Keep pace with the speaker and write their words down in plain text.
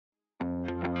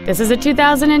This is a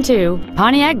 2002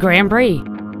 Pontiac Grand Prix.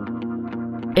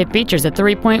 It features a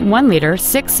 3.1-liter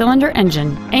six-cylinder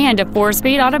engine and a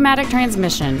 4-speed automatic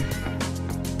transmission.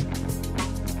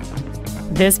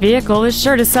 This vehicle is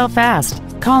sure to sell fast.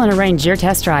 Call and arrange your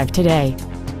test drive today.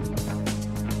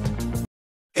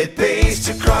 It pays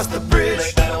to cross the bridge.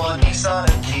 Manawa, Nissan,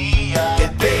 and Kia.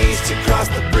 It pays to cross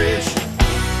the bridge.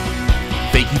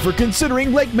 Thank you for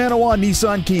considering Lake Manawa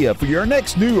Nissan Kia for your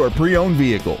next new or pre-owned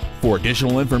vehicle. For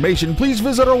additional information, please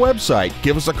visit our website,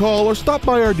 give us a call, or stop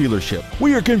by our dealership.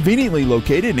 We are conveniently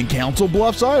located in Council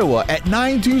Bluffs, Iowa at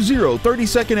 920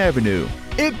 32nd Avenue.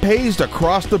 It pays to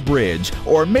cross the bridge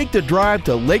or make the drive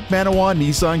to Lake Manawa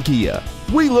Nissan Kia.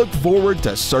 We look forward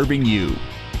to serving you.